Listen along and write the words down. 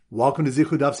Welcome to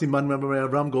Zichud Daf Siman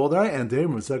Ram Goldar and today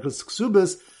Mesechus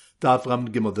Kesubos Daf Ram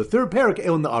Gimel, the third parak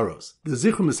Elon the Aros. The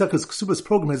Zichud Mesechus Kesubos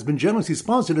program has been generously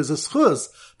sponsored as a schus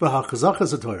for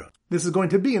HaChazachas HaTorah. This is going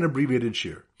to be an abbreviated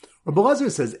shir. Rabbi Lazar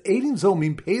says, Eidin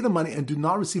Zomim pay the money and do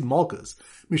not receive malchus,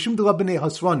 Mishum de B'nei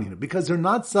Hasranin, because they're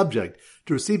not subject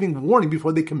to receiving warning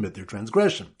before they commit their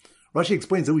transgression. Rashi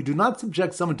explains that we do not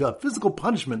subject someone to a physical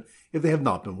punishment if they have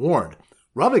not been warned.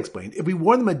 Rav explained, if we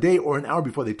warn them a day or an hour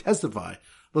before they testify,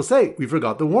 they'll say, we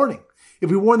forgot the warning. If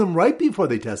we warn them right before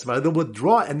they testify, they'll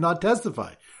withdraw and not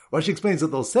testify. Rashi explains that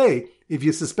they'll say, if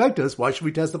you suspect us, why should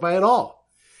we testify at all?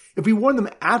 If we warn them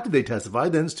after they testify,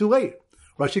 then it's too late.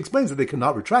 Rashi explains that they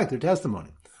cannot retract their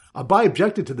testimony. Abai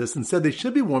objected to this and said they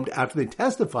should be warned after they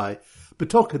testify,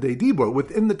 b'toch kadei dibur,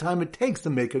 within the time it takes to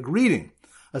make a greeting.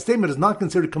 A statement is not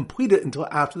considered completed until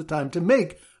after the time to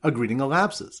make a greeting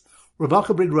elapses. Rav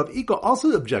Acha Rav Ika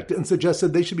also objected and suggested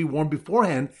they should be warned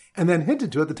beforehand and then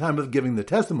hinted to at the time of giving the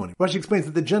testimony. Rashi explains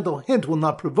that the gentle hint will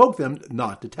not provoke them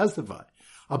not to testify.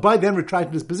 Abai then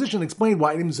retracted his position and explained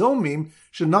why Edim Zomim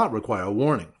should not require a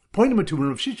warning. Point number 2, when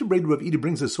Rav Shisha Rav Ida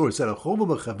brings a source that a chova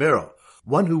b'chavero,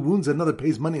 one who wounds another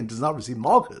pays money and does not receive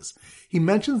malchus, he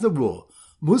mentions the rule,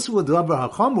 Musu davar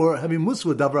hachamor having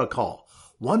musu davar hakal.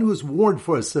 One who is warned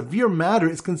for a severe matter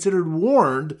is considered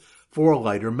warned for a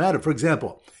lighter matter. For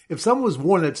example, if someone was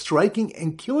warned that striking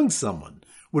and killing someone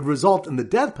would result in the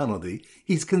death penalty,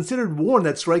 he's considered warned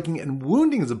that striking and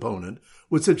wounding his opponent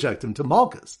would subject him to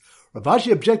malchus. Rav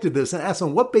Ashi objected to this and asked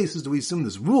on what basis do we assume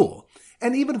this rule?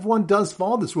 And even if one does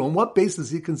follow this rule, on what basis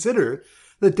does he consider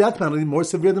the death penalty more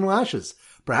severe than lashes?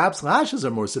 Perhaps lashes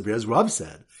are more severe, as Rav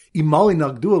said. Imali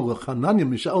nagdua l'Chananya,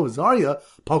 Mishael, and Azariah,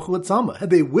 palchul etzama. Had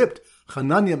they whipped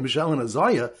Hananiah, Mishael, and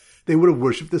Azariah, they would have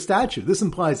worshipped the statue. This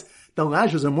implies the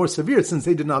lashes are more severe since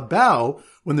they did not bow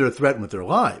when they were threatened with their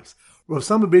lives. Rav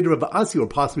Sama B'nei Rav Asi, or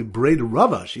possibly B'nei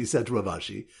Rav Ashi, said to Rav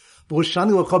Ashi, is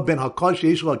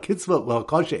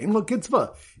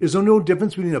there no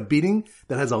difference between a beating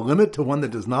that has a limit to one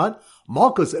that does not?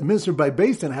 Malchus administered by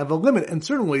Beis Din have a limit and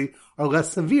certainly are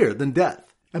less severe than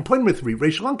death. And point number 3,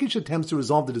 Reish Lakish attempts to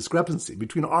resolve the discrepancy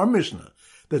between our Mishnah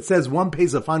that says one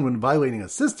pays a fine when violating a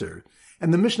sister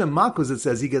and the Mishnah Makos that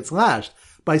says he gets lashed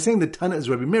by saying that Tana is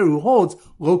Rabbi Meir who holds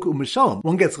Loku Mishalom.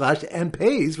 One gets lashed and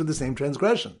pays for the same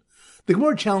transgression. The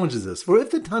Gemara challenges this, for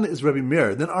if the Tana is Rabbi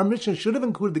Meir, then our Mishnah should have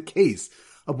included the case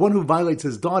of one who violates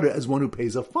his daughter as one who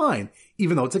pays a fine,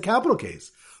 even though it's a capital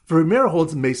case. For Rabbi Meir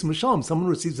holds Meis Mishalom, someone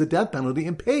receives the death penalty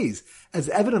and pays, as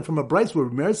evident from a brayso where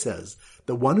Rabbi Meir says,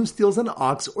 the one who steals an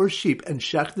ox or sheep and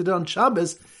shechted it on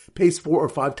Shabbos pays 4 or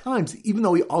 5 times, even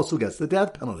though he also gets the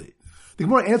death penalty. The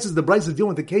Gemara answers the brayso dealing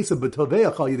with the case of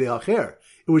B'toveach al Yidei Acher.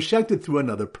 It was shechted through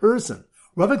another person.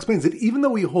 Rav explains that even though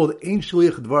we hold Ein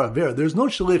Shaliach Dvar Aver, there's no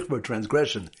Shaliach for a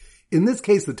transgression. In this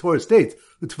case, the Torah states,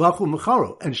 Utvachul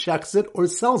Mecharo, and shechs it or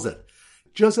sells it.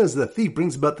 Just as the thief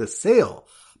brings about the sale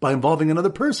by involving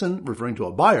another person, referring to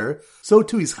a buyer, so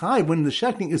too he's chayv when the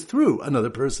shechting is through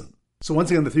another person. So once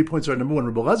again, the 3 points are number 1.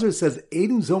 Rabbi Lazar says,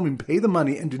 Eidim Zomim pay the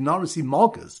money and do not receive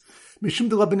malchus, Mishum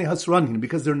de B'nei Hasranin,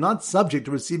 because they're not subject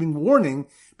to receiving warning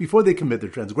before they commit their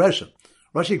transgression.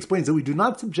 Rashi explains that we do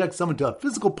not subject someone to a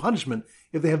physical punishment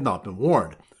if they have not been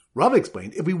warned. Rav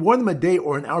explained, if we warn them a day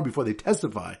or an hour before they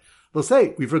testify, they'll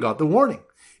say, we forgot the warning.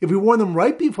 If we warn them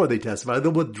right before they testify,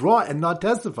 they'll withdraw and not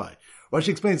testify. Rashi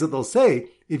explains that they'll say,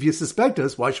 if you suspect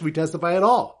us, why should we testify at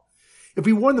all? If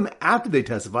we warn them after they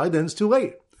testify, then it's too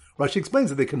late. Rashi explains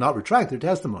that they cannot retract their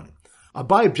testimony.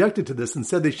 Abai objected to this and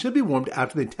said they should be warned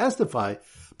after they testify,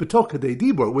 b'toch kadei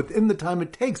dibur, within the time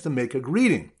it takes to make a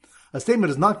greeting. A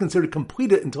statement is not considered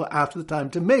completed until after the time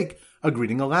to make a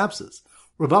greeting elapses.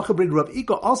 Rav Acha Rav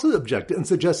Ika also objected and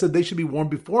suggested they should be warned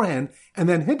beforehand and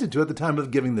then hinted to at the time of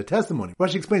giving the testimony.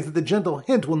 Rashi explains that the gentle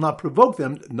hint will not provoke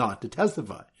them not to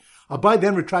testify. Abai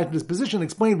then retracted his position and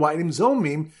explained why Edim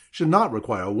Zomim should not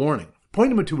require a warning. Point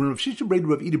number 2, when Rav Shisha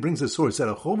Rav Ida brings a source that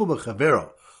a chova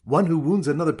b'chavero, one who wounds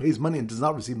another pays money and does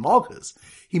not receive malchus,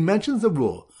 he mentions the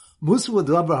rule, Musu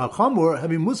davar hachamor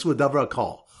having musu davar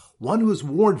hakal. One who is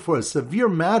warned for a severe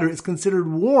matter is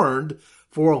considered warned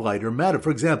for a lighter matter. For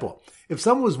example, if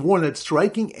someone was warned that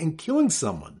striking and killing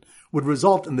someone would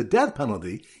result in the death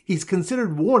penalty, he's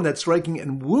considered warned that striking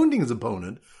and wounding his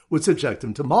opponent would subject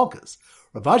him to malchus.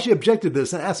 Rav Ashi objected to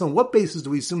this and asked on what basis do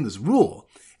we assume this rule?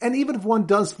 And even if one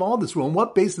does follow this rule, on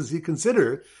what basis does he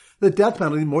consider the death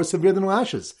penalty more severe than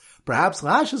lashes? Perhaps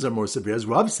lashes are more severe, as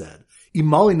Rav said.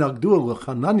 Imali nagdua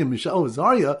l'Chananya, Mishael, and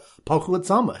Azariah, palchul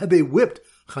etzama. Had they whipped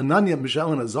Hananiah,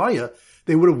 Mishael, and Azariah,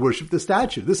 they would have worshipped the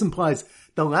statue. This implies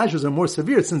the lashes are more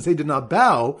severe since they did not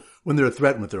bow when they were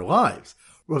threatened with their lives.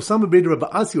 Rav Sama B'nei Rav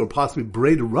Asi, or possibly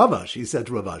B'nei Rav Ashi, said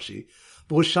to Rav Ashi,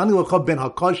 There's no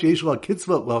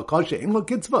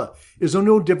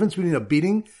difference between a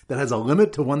beating that has a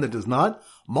limit to one that does not.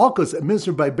 Malchus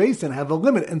administered by beis din have a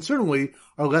limit and certainly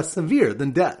are less severe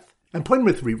than death. And point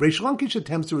number 3, Reish Lakish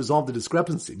attempts to resolve the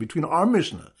discrepancy between our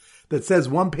Mishnah that says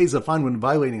one pays a fine when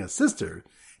violating a sister,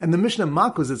 and the Mishnah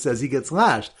Malchus that says he gets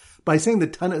lashed by saying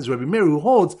that Tana is Rabbi Meir who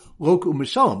holds Loku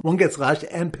Mishalom. One gets lashed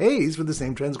and pays for the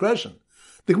same transgression.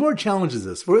 The Gemara challenges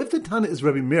this, for if the Tana is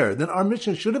Rabbi Meir, then our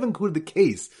Mishnah should have included the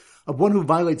case of one who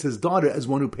violates his daughter as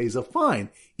one who pays a fine,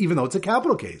 even though it's a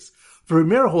capital case. For Rabbi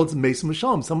Meir holds Meis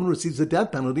Mishalom, someone receives a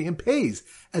death penalty and pays,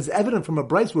 as evident from a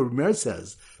brayso where Rabbi Meir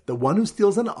says, the one who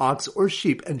steals an ox or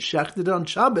sheep and shechted it on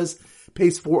Shabbos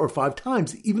pays 4 or 5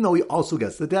 times, even though he also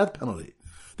gets the death penalty.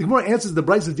 The Gemara answers the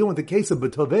brayso dealing with the case of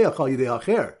B'toveach al yidei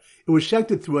acher. It was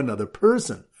shechted through another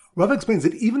person. Rav explains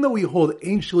that even though we hold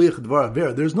ein shliach dvar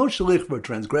aver, there's no shliach for a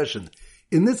transgression.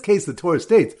 In this case, the Torah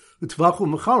states, Utvachu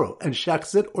mecharo, and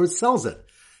shechs it or sells it.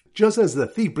 Just as the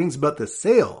thief brings about the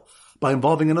sale by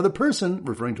involving another person,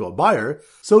 referring to a buyer,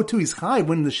 so too is chayv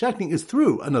when the shechting is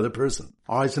through another person.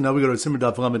 Alright, so now we go to Simmer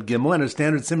Daf Lamed Gimel, and our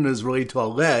standard Simmer is related to a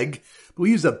leg, but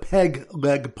we use a peg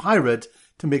leg pirate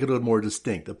to make it a little more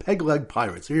distinct. A peg-leg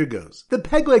pirate. So here it goes. The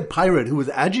peg-leg pirate who was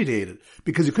agitated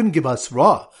because he couldn't give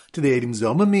hasra to the Eidim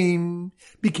Zomamim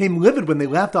became livid when they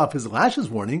laughed off his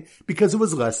lashes warning because it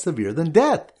was less severe than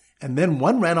death. And then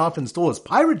one ran off and stole his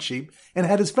pirate sheep and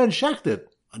had his friend shechted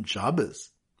on Shabbos.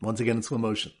 Once again in slow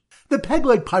motion. The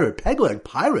peg-leg pirate,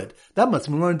 that must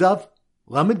be learned Daf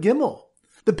Lamed Gimel.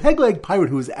 The peg-leg pirate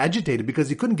who was agitated because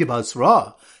he couldn't give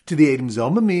hasra to the Eidim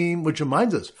Zomamim, which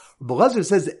reminds us, Rabbi Elazar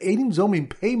says that Eidim Zomim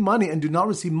pay money and do not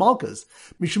receive malchus,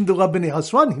 mishum de b'nei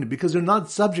hasran, because they're not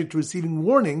subject to receiving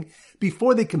warning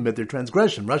before they commit their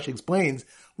transgression. Rashi explains,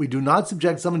 we do not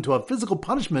subject someone to a physical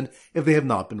punishment if they have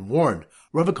not been warned.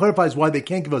 Rava clarifies why they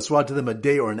can't give hasra to them a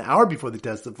day or an hour before they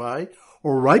testify,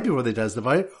 or right before they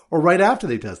testify, or right after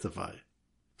they testify.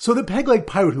 So the peg-leg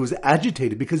pirate who was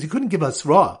agitated because he couldn't give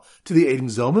hasra to the Eidim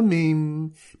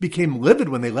Zomamim became livid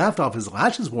when they laughed off his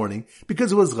lashes warning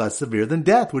because it was less severe than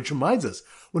death, which reminds us,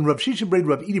 when Rav Shisha Braid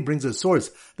Rav Edi brings a source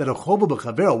that a chova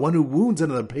b'chavera, one who wounds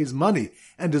another pays money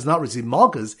and does not receive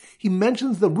malchus, he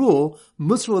mentions the rule,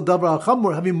 musr l'davar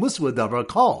hachamor having musr l'davar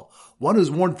hakal. One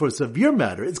who's warned for a severe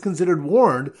matter is considered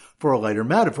warned for a lighter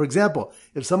matter. For example,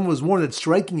 if someone was warned that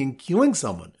striking and killing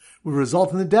someone would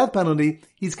result in the death penalty,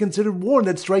 he's considered warned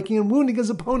that striking and wounding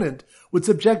his opponent would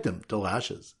subject him to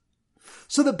lashes.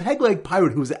 So the peg-leg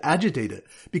pirate who was agitated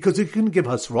because he couldn't give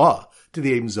hasra to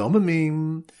the Eidim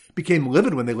Zomamim became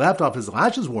livid when they laughed off his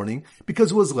lashes warning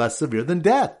because it was less severe than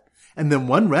death. And then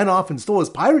one ran off and stole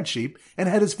his pirate sheep and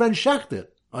had his friend shechted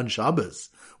on Shabbos.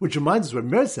 Which reminds us what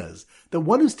Meir says, that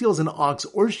one who steals an ox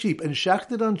or sheep and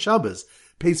shechted on Shabbos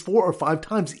pays 4 or 5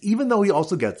 times, even though he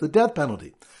also gets the death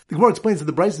penalty. The Gemara explains that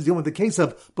the brayso is dealing with the case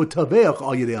of B'toveach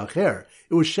al yidei acher.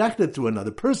 It was shechted through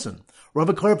another person.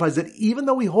 Rava clarifies that even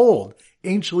though we hold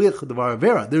ein shliach dvar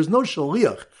avera, there's no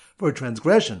shaliach for a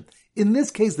transgression. In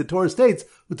this case, the Torah states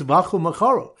utvachu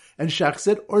macharo and shechs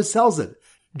it or sells it.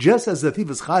 Just as the thief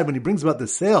is chayv when he brings about the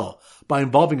sale by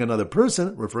involving another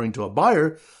person, referring to a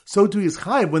buyer, so too is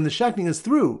chayv when the shechting is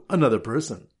through another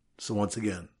person. So once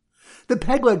again, the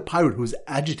peg-leg pirate who was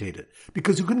agitated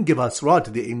because he couldn't give hasra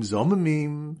to the Eidim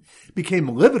Zomamim became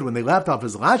livid when they laughed off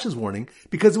his lashes warning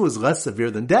because it was less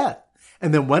severe than death.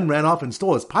 And then one ran off and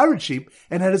stole his pirate sheep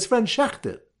and had his friend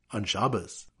shechted on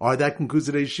Shabbos. Alright, that concludes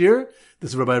today's shir.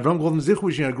 This is Rabbi Avram Golden Zich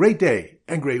wishing you a great day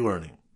and great learning.